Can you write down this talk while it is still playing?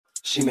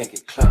She make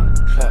it clap,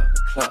 clap,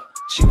 clap.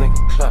 She make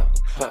it clap,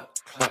 clap,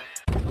 clap.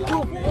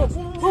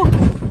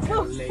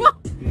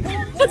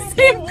 The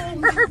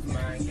same curve.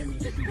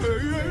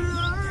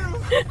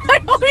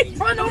 I always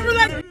run over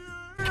that.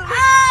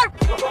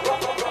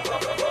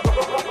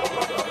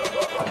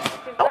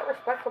 She's not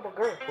respectable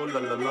girl.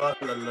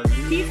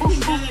 He's who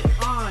get it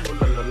on.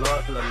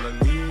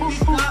 He's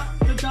got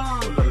the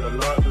dong.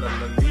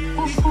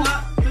 He's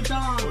got the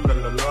dong.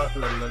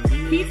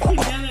 He's who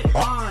get it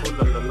on.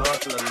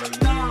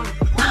 Dong.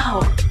 Wow.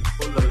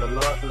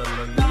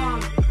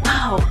 Dong.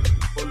 Wow.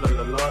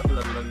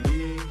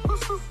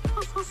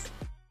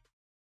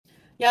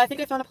 Yeah, I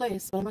think I found a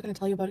place, but I'm not going to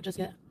tell you about it just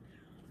yet.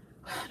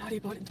 Naughty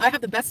about it. I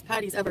have the best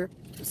patties ever.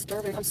 I'm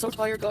starving. I'm so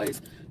tired,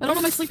 guys. I don't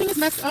know. My sleeping is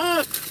messed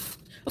up.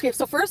 Okay,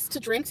 so first to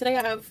drink today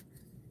I have,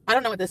 I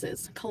don't know what this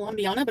is.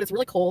 Colombiana, but it's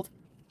really cold.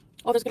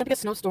 Oh, there's going to be a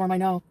snowstorm, I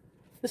know.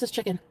 This is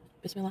chicken.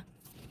 Bismillah.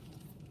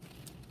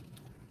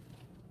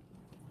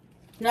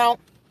 Now,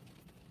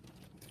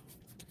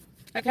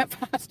 I can't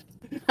fast.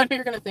 I know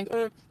you're going to think,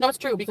 no, it's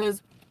true,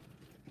 because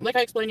like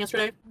I explained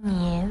yesterday,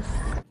 yes,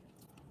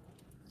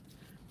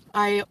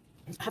 I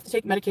have to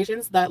take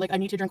medications that, like, I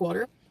need to drink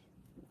water.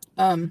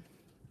 I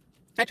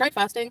tried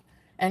fasting,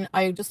 and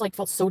I just, like,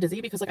 felt so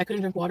dizzy because, like, I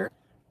couldn't drink water.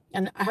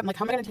 And I'm like,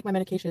 how am I going to take my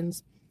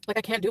medications? Like,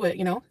 I can't do it,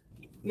 you know?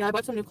 Yeah, I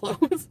bought some new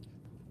clothes,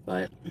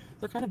 but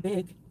they're kind of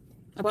big.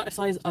 I bought a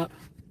size up,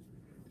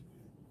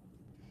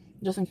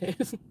 just in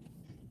case.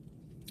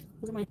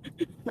 Look at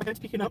my head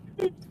speaking up.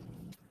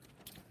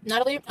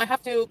 Natalie, I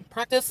have to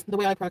practice the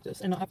way I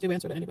practice and not have to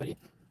answer to anybody.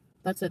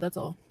 That's it, that's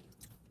all.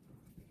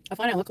 I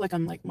find I look like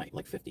I'm like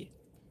 50,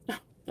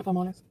 if I'm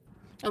honest.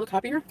 I look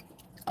happier.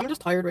 I'm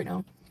just tired right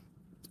now.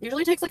 It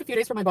usually takes like a few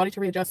days for my body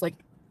to readjust. Like,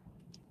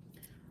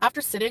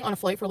 after sitting on a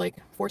flight for like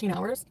 14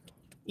 hours,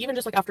 even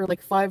just like after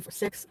like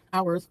 5-6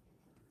 hours,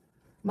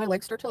 my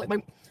legs start to like,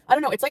 I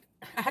don't know, it's like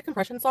I had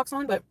compression socks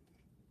on, but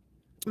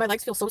my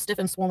legs feel so stiff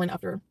and swollen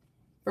for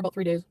about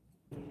 3 days.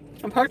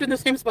 I'm parked in the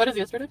same spot as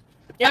yesterday.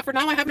 Yeah, for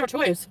now I have no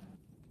choice.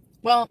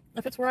 Well,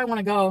 if it's where I want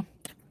to go,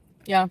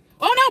 yeah.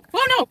 Oh no!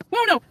 Oh no!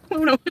 Oh no!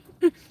 Oh no!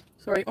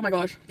 Sorry. Oh my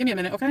gosh. Give me a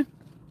minute, okay?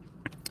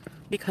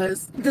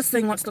 Because this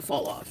thing wants to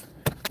fall off.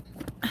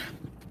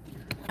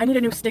 I need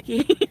a new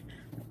sticky.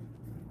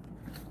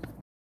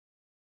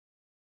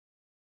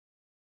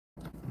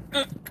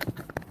 I'm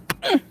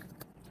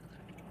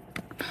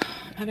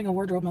having a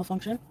wardrobe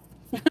malfunction.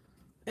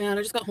 And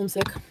I just got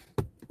homesick.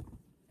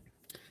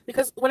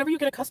 Because whenever you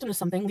get accustomed to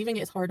something, leaving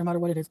it is hard no matter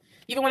what it is.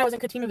 Even when I was in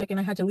Katimavik and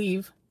I had to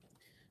leave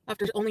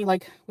after only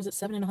like, was it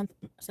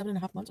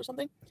 7.5 months or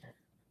something?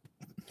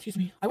 Excuse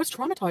me. I was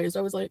traumatized.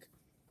 I was like,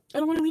 I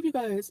don't want to leave you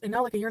guys. And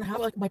now like a year and a half,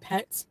 like my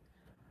pets,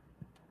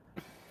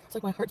 it's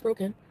like my heart's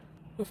broken.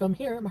 If I'm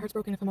here, my heart's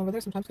broken if I'm over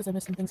there sometimes because I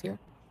miss some things here.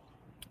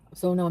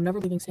 So no, I'm never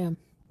leaving Sam.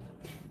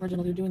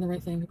 Reginald, you're doing the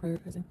right thing. You're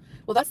prioritizing.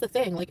 Well, that's the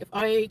thing. Like if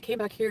I came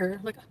back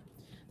here, like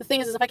the thing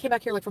is if I came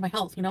back here like for my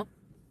health, you know,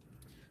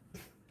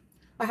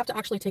 I have to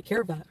actually take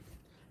care of that.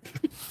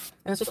 And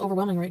it's just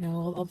overwhelming right now,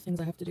 all the things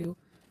I have to do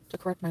to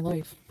correct my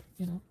life,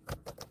 you know.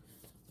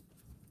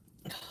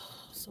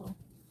 So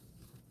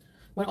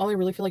when all I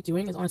really feel like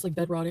doing is honestly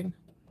bed rotting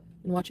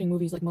and watching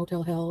movies like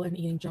Motel Hell and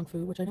eating junk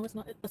food, which I know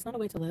that's not a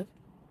way to live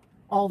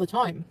all the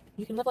time.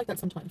 You can live like that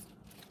sometimes.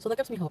 So that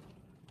gives me hope.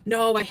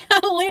 No, Lane,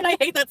 I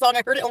hate that song.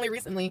 I heard it only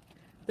recently.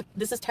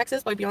 This is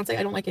Texas by Beyonce.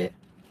 I don't like it.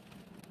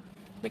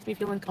 Makes me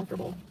feel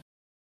uncomfortable.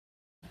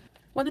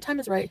 When the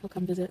time is right, he'll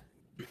come visit.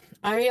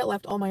 I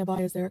left all my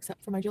abayas there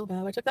except for my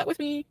jilbab. I took that with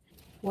me.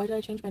 Why did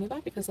I change my name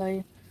back? Because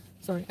I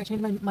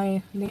changed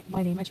my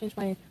name. I changed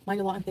my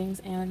mind a lot on things,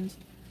 and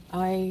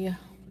I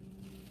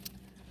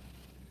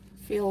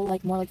feel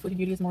like more like Foodie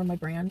Beauty is more my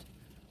brand,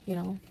 you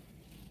know.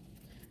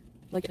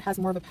 Like it has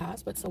more of a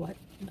past, but so what?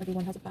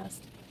 Everyone has a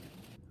past.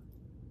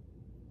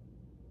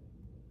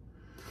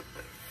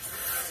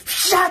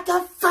 Shut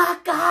the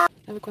fuck up!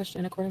 I have a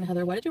question. According to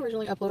Heather, why did you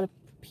originally upload a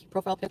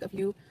profile pic of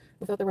you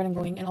without the red and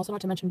going, and also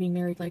not to mention being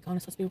married? Like,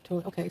 honest, let's be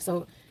totally okay.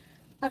 So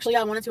actually,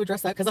 yeah, I wanted to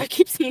address that because I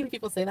keep seeing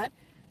people say that.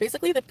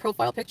 Basically, the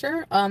profile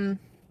picture, I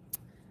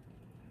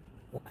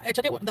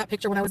took that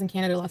picture when I was in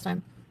Canada last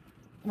time,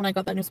 when I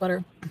got that new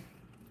sweater,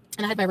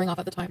 and I had my ring off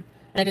at the time,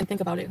 and I didn't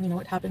think about it. You know,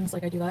 it happens,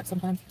 like I do that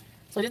sometimes.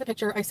 So I did the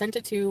picture. I sent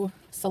it to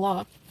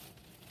Salah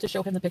to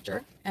show him the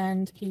picture,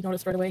 and he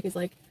noticed right away. He's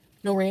like,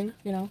 no ring,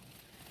 you know.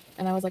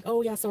 And I was like,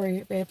 oh yeah,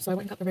 sorry, babe. So I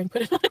went and got the ring,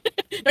 put it on.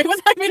 No,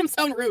 I made him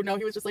sound rude. No,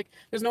 he was just like,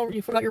 there's no,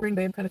 you forgot your ring,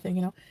 babe, kind of thing,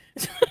 you know.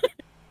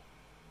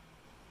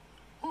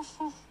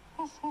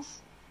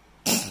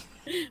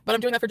 But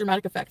I'm doing that for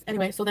dramatic effect.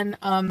 Anyway, so then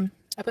I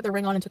put the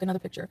ring on and took another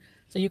picture.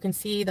 So you can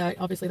see that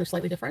obviously they're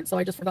slightly different. So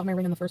I just forgot my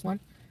ring in the first one.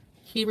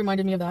 He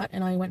reminded me of that,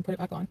 and I went and put it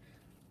back on.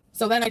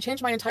 So then I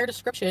changed my entire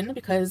description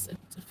because,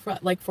 for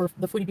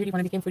the Foodie Beauty, when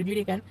I became Foodie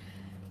Beauty again,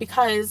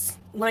 because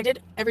when I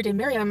did Everyday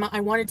Miriam, I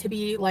wanted to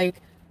be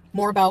like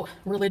more about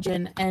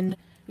religion and,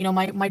 you know,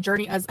 my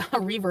journey as a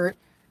revert.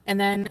 And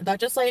then that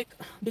just like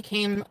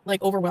became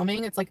like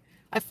overwhelming. It's like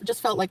I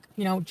just felt like,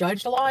 you know,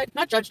 judged a lot.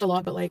 Not judged a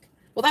lot, but like,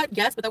 well, that,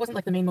 yes, but that wasn't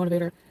like the main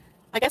motivator.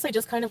 I guess I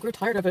just kind of grew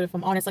tired of it, if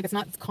I'm honest. Like, it's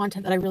not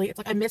content that I really, it's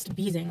like I missed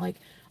beezing. Like,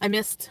 I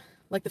missed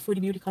like the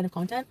foodie beauty kind of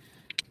content.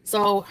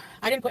 So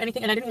I didn't put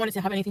anything, and I didn't want it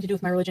to have anything to do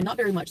with my religion. Not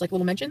very much, like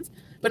little mentions,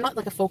 but not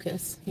like a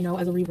focus, you know,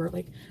 as a revert.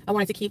 Like, I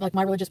wanted to keep like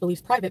my religious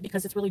beliefs private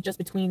because it's really just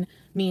between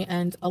me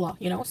and Allah,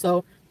 you know.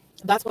 So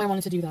that's why I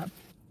wanted to do that.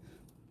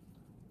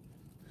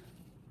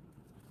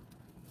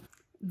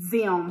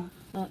 Zim.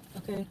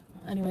 Okay.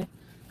 Anyway,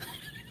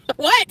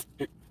 what?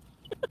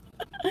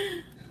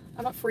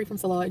 I'm not free from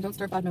Salah. Don't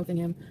start bad mouthing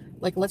him.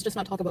 Like, let's just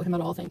not talk about him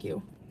at all. Thank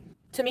you.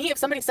 To me, if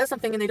somebody says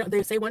something and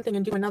they say one thing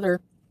and do another,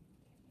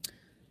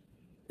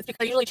 it's because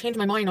I usually change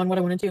my mind on what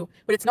I want to do.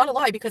 But it's not a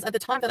lie, because at the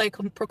time that I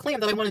proclaim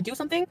that I want to do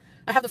something,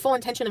 I have the full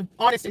intention,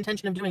 honest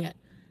intention of doing it.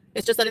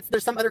 It's just that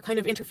there's some other kind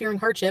of interfering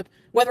hardship,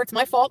 whether it's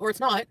my fault or it's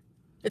not.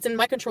 It's in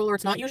my control or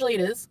it's not. Usually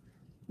it is.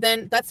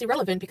 Then that's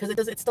irrelevant, because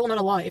it's still not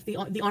a lie if the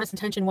honest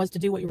intention was to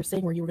do what you were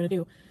saying or you were going to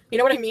do. You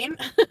know what I mean?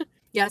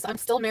 Yes, I'm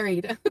still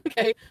married.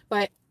 Okay.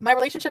 But my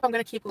relationship, I'm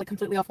going to keep like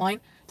completely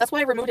offline. That's why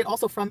I removed it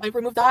also I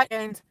removed that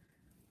and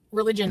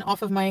religion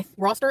off of my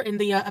roster in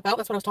the about.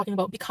 That's what I was talking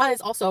about,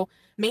 because also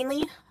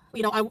mainly,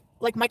 you know, I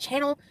like my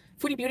channel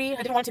Foodie Beauty,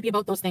 I didn't want it to be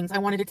about those things. I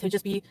wanted it to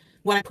just be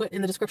what I put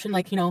in the description,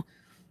 like, you know,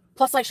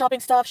 plus like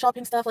shopping stuff,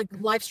 like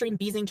live stream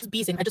beezing, just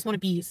beezing. I just want to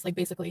beeze, like,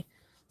 basically.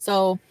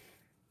 So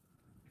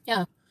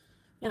yeah,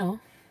 you know,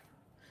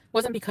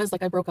 wasn't because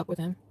like I broke up with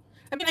him.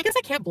 I mean, I guess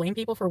I can't blame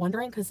people for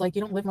wondering, because like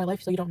you don't live my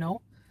life, so you don't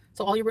know.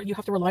 So all you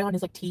have to rely on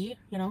is like tea,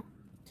 you know.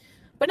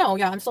 But no,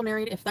 yeah, I'm still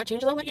married. If that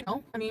changes, I'll let you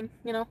know. I mean,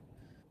 you know.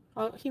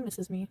 He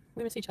misses me.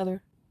 We miss each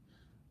other.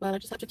 But I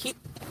just have to keep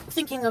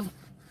thinking of,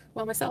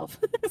 well, myself.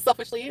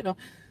 Selfishly, you know.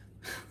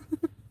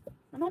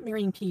 I'm not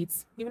marrying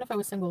Pete's, even if I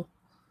was single.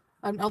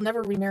 I'll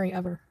never remarry,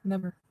 ever.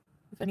 Never.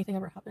 If anything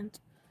ever happened.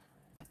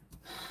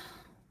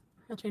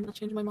 I'll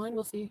change my mind.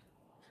 We'll see.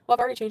 Well, I've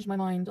already changed my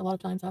mind a lot of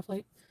times half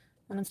late.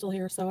 And I'm still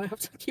here, so I have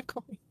to keep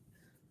going.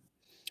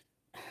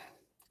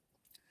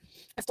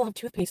 I still have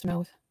toothpaste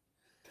mouth.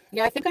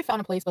 Yeah, I think I found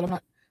a place, but I'm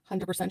not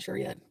 100% sure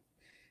yet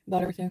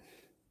about everything.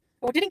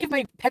 I didn't give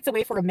my pets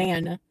away for a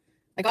man.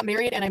 I got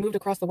married and I moved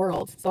across the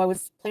world. So I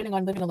was planning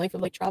on living a life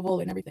of like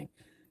travel and everything.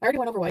 I already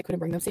went over why I couldn't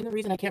bring them. Same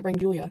reason I can't bring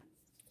Julia.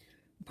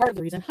 Part of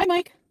the reason. Hi,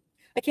 Mike.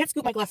 I can't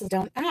scoop my glasses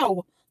down.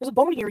 Ow. There's a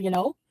bone here, you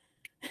know.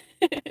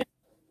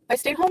 I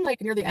stayed home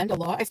like near the end a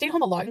lot. I stayed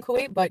home a lot in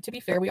Kuwait, but to be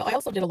fair, I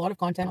also did a lot of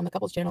content on the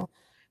couples channel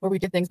where we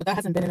did things, but that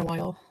hasn't been in a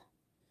while.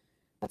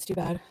 That's too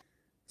bad.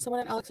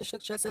 Someone in Alex's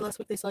Shook chat said last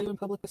week they saw you in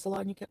public with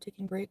Salah and you kept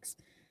taking breaks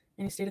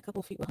and you stayed a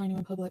couple feet behind you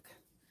in public.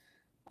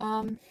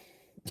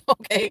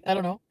 Okay, I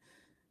don't know.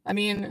 I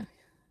mean,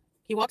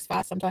 he walks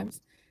fast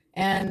sometimes.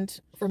 And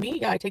for me,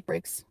 yeah, I take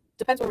breaks.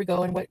 Depends where we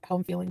go and how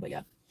I'm feeling, but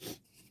yeah.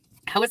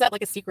 How is that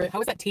like a secret?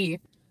 How is that tea?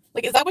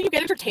 Like, is that when you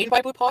get entertained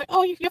by Blue Pot?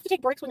 Oh, you have to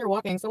take breaks when you're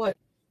walking, so what?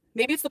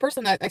 Maybe it's the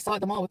person that I saw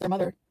at the mall with their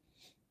mother.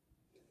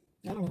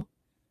 I don't know.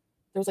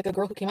 There was like a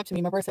girl who came up to me.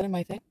 Remember I said in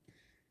my thing?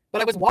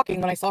 But I was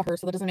walking when I saw her,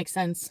 so that doesn't make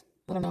sense.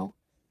 I don't know.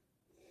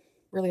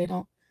 Really, I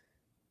don't.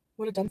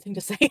 What a dumb thing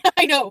to say.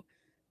 I know.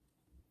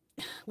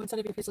 One side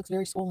of your face looks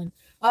very swollen.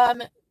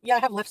 Yeah, I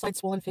have left side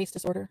swollen face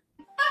disorder.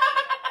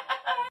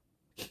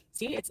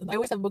 See, I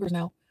always have boogers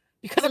now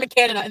because I'm in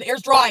Canada and the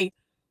air's dry.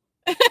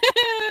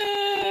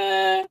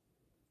 I'm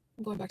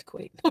going back to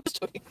Kuwait. I'm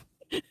just joking.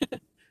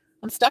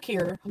 I'm stuck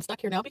here. I'm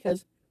stuck here now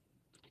because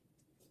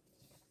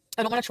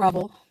I don't want to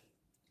travel.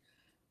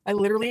 I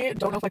literally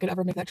don't know if I could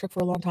ever make that trip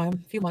for a long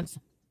time, a few months.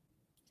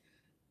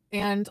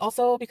 And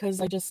also because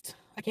I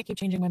can't keep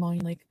changing my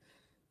mind. Like,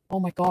 oh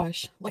my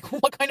gosh, like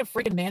what kind of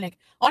freaking manic?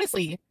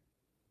 Honestly,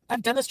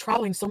 I've done this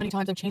traveling so many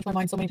times. I've changed my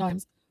mind so many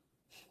times.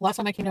 Last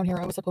time I came down here,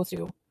 I was supposed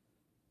to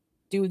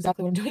do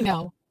exactly what I'm doing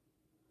now,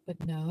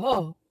 but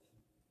no.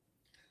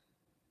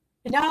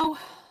 And now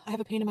I have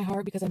a pain in my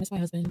heart because I miss my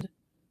husband.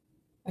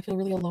 I feel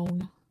really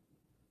alone.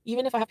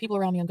 Even if I have people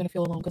around me, I'm going to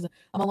feel alone because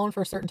I'm alone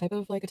for a certain type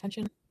of like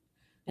attention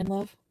and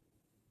love.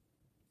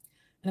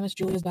 And I miss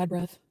Julia's bad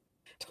breath.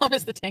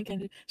 Thomas the Tank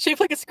Engine.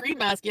 Shaped like a screen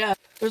mask. Yeah.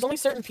 There's only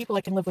certain people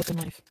I can live with in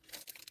life.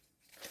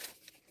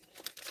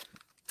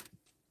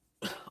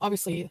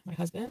 Obviously, my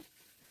husband.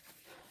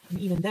 And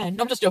even then.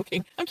 No, I'm just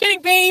joking. I'm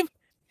kidding, babe.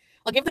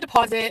 I'll give the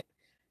deposit.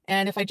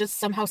 And if I just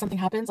somehow something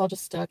happens, I'll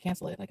just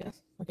cancel it, I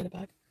guess. Or get it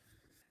back.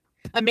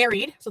 I'm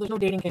married, so there's no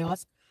dating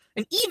chaos.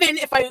 And even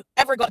if I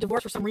ever got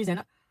divorced for some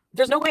reason,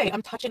 there's no way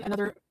I'm touching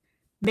another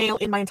male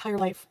in my entire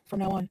life from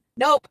now on.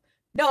 Nope.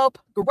 Nope.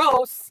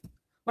 Gross.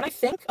 When I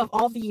think of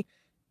all the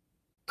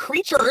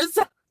creatures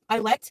I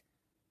let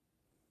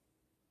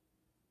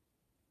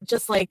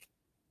just like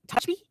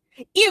touch me.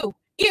 Ew.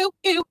 Ew.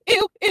 Ew.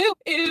 Ew. Ew.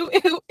 Ew.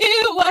 Ew.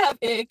 Ew. I have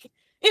ick.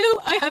 Ew.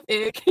 I have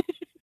ick.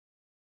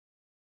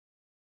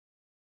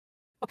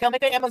 Okay, I'll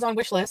make an Amazon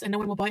wish list and no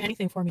one will buy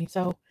anything for me.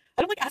 So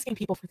I don't like asking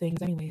people for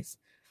things anyways.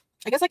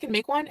 I guess I can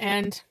make one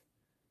and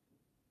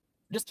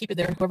just keep it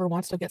there. Whoever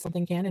wants to get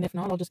something can. And if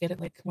not, I'll just get it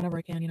like whenever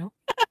I can, you know?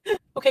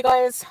 Okay,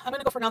 guys, I'm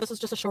going to go for now. This is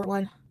just a short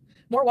one.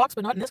 More walks,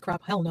 but not in this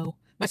crap. Hell no.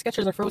 My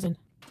sketchers are frozen.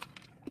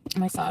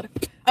 Am I sad?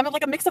 I'm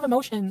like a mix of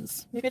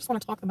emotions. Maybe I just want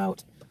to talk them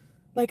out.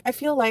 Like, I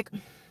feel like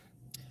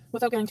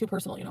without getting too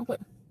personal, you know. But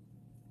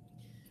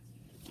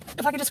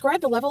if I could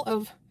describe the level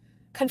of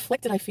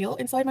conflicted I feel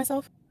inside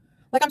myself,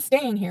 like I'm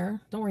staying here,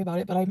 don't worry about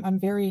it, but I'm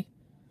very,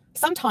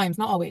 sometimes,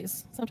 not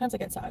always, sometimes I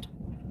get sad.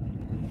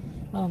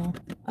 I don't know.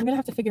 I'm gonna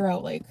have to figure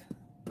out like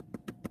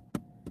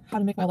how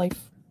to make my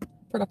life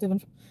productive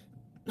and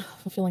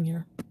fulfilling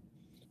here.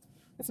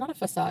 It's not a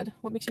facade.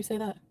 What makes you say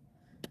that?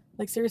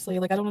 Like seriously,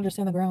 like I don't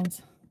understand the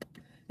grounds.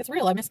 It's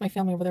real. I miss my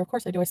family over there. Of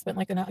course I do. I spent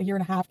like a year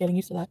and a half getting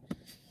used to that.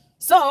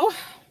 So,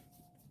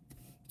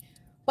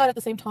 but at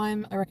the same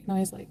time, I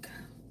recognize like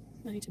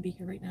I need to be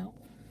here right now.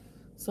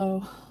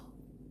 So,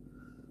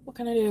 what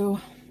can I do?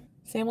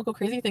 Sam will go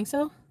crazy. You think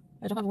so?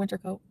 I don't have a winter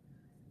coat.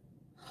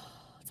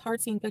 It's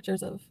hard seeing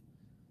pictures of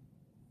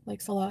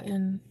like Salah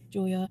and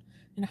Julia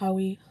and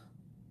Howie.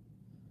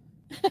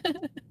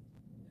 But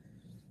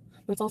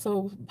it's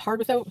also hard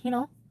without, you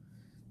know,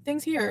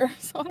 things here.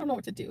 So I don't know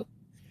what to do.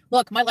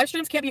 Look, my live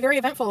streams can't be very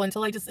eventful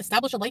until I just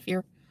establish a life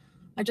here.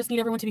 I just need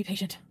everyone to be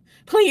patient.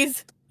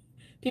 Please!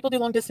 People do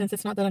long distance.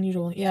 It's not that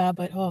unusual. Yeah,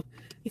 but, oh,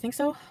 you think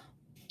so?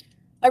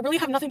 I really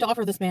have nothing to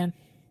offer this man.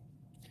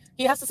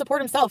 He has to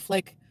support himself.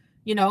 Like,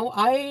 you know,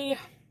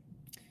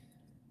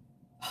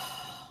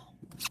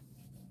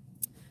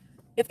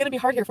 it's going to be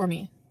hard here for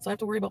me. So I have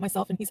to worry about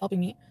myself and he's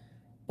helping me.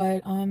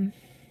 But,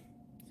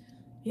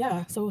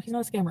 yeah, so he's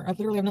not a scammer. I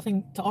literally have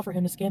nothing to offer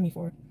him to scam me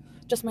for.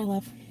 Just my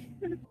love.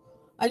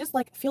 I just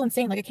like feel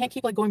insane. Like I can't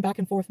keep like going back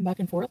and forth,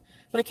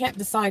 but I can't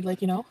decide,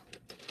 like, you know.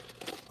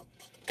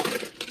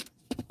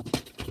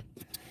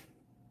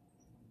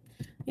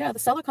 Yeah, the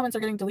seller comments are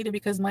getting deleted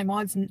because my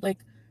mods, like,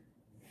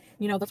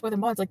 you know, that's why they're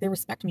mods. Like they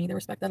respect me. They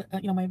respect that,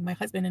 you know, my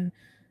husband and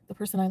the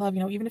person I love.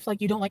 You know, even if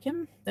like you don't like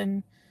him,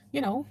 then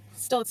you know,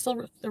 it's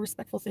still a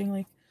respectful thing.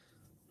 Like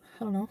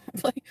I don't know.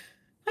 It's like,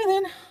 hi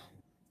then.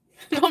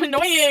 I'm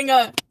annoying.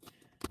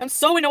 I'm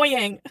so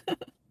annoying.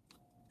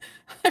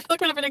 I feel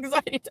like I'm having an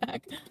anxiety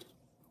attack.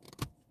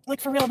 Like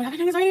for real, I'm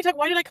having an anxiety attack.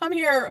 Why did I come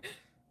here?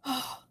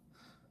 Oh,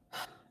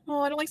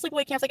 I don't like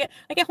sleepaway camps.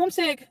 I get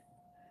homesick.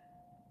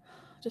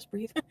 Just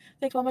breathe.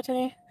 Thanks, Mama,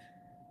 today.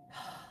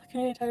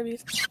 Canadian Tire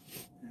Bees.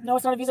 No,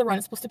 it's not a visa run.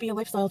 It's supposed to be a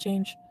lifestyle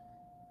change.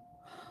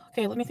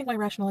 Okay, let me think my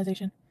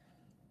rationalization.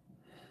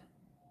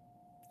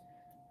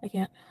 I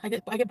can't. I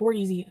get bored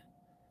easy.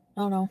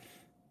 I don't know.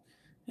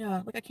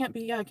 Yeah, like I can't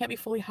be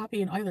fully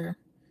happy in either.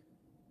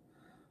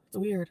 It's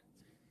weird.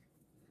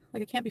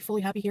 Like I can't be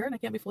fully happy here and I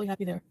can't be fully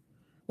happy there.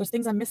 There's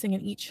things I'm missing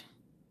in each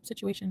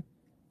situation.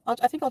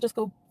 I think I'll just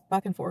go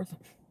back and forth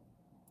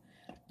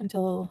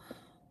until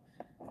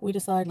we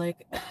decide,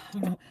 like, I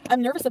don't know.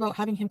 I'm nervous about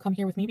having him come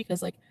here with me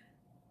because, like,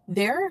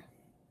 there,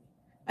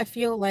 I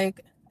feel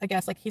like, I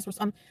guess, like,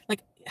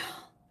 like,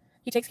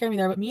 he takes care of me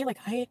there, but me, like,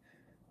 I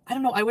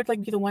don't know, I would,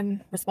 like, be the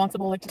one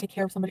responsible, like, to take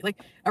care of somebody,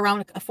 like,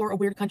 around for a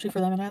weird country for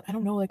them, and I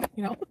don't know, like,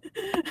 you know,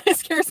 it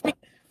scares me.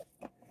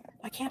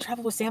 I can't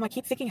travel with Sam. I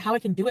keep thinking how I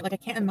can do it. Like, I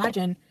can't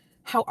imagine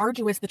how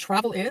arduous the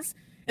travel is,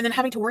 and then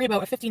having to worry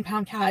about a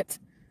 15-pound cat.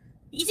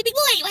 He's a big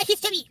boy. Why is he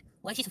chubby?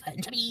 Why is he so fat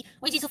and chubby?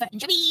 Why is he so fat and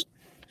chubby?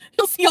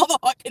 You'll see all the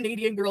hot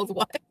Canadian girls.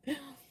 What?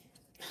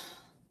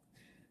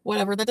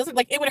 Whatever. That doesn't,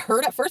 like, it would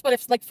hurt at first, but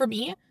if, like, for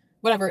me,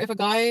 whatever. If a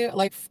guy,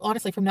 like,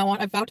 honestly, from now on,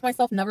 I've vowed to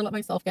myself, never let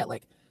myself get,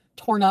 like,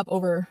 torn up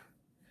over.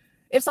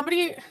 If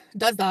somebody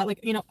does that, like,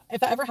 you know,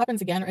 if that ever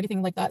happens again or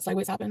anything like that,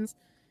 sideways happens,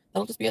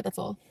 that'll just be it. That's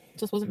all. It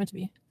just wasn't meant to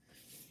be.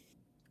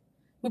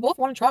 We both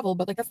want to travel,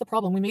 but, like, that's the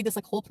problem. We made this,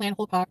 like, whole plan,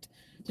 whole pact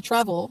to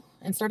travel,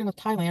 and starting with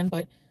Thailand,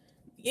 but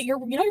you're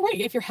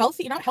right. If you're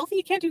healthy, you're not healthy,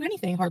 you can't do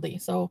anything hardly.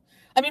 So,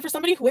 I mean, for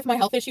somebody with my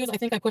health issues, I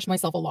think I push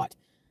myself a lot.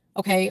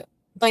 Okay.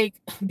 Like,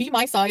 be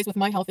my size with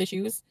my health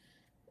issues,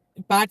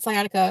 bad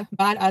sciatica,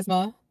 bad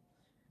asthma,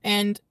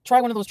 and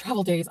try one of those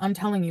travel days. I'm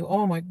telling you,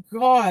 oh my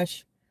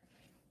gosh,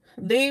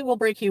 they will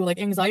break you, like,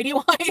 anxiety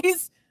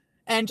wise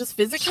and just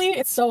physically.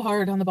 It's so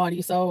hard on the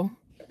body. So,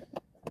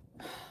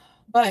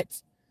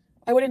 but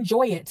I would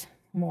enjoy it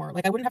more.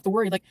 Like, I wouldn't have to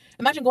worry. Like,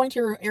 imagine going to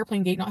your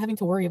airplane gate, not having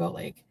to worry about,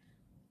 like,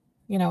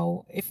 you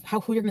know,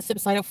 who you're going to sit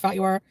beside, how fat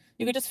you are.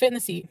 You could just fit in the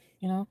seat,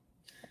 you know?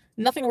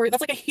 Nothing to worry. That's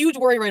like a huge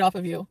worry right off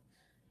of you.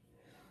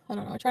 I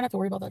don't know. I try not to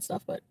worry about that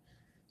stuff, but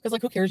because,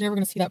 like, who cares? You're never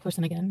going to see that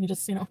person again. You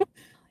just, you know.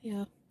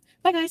 Yeah.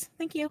 Bye, guys.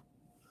 Thank you.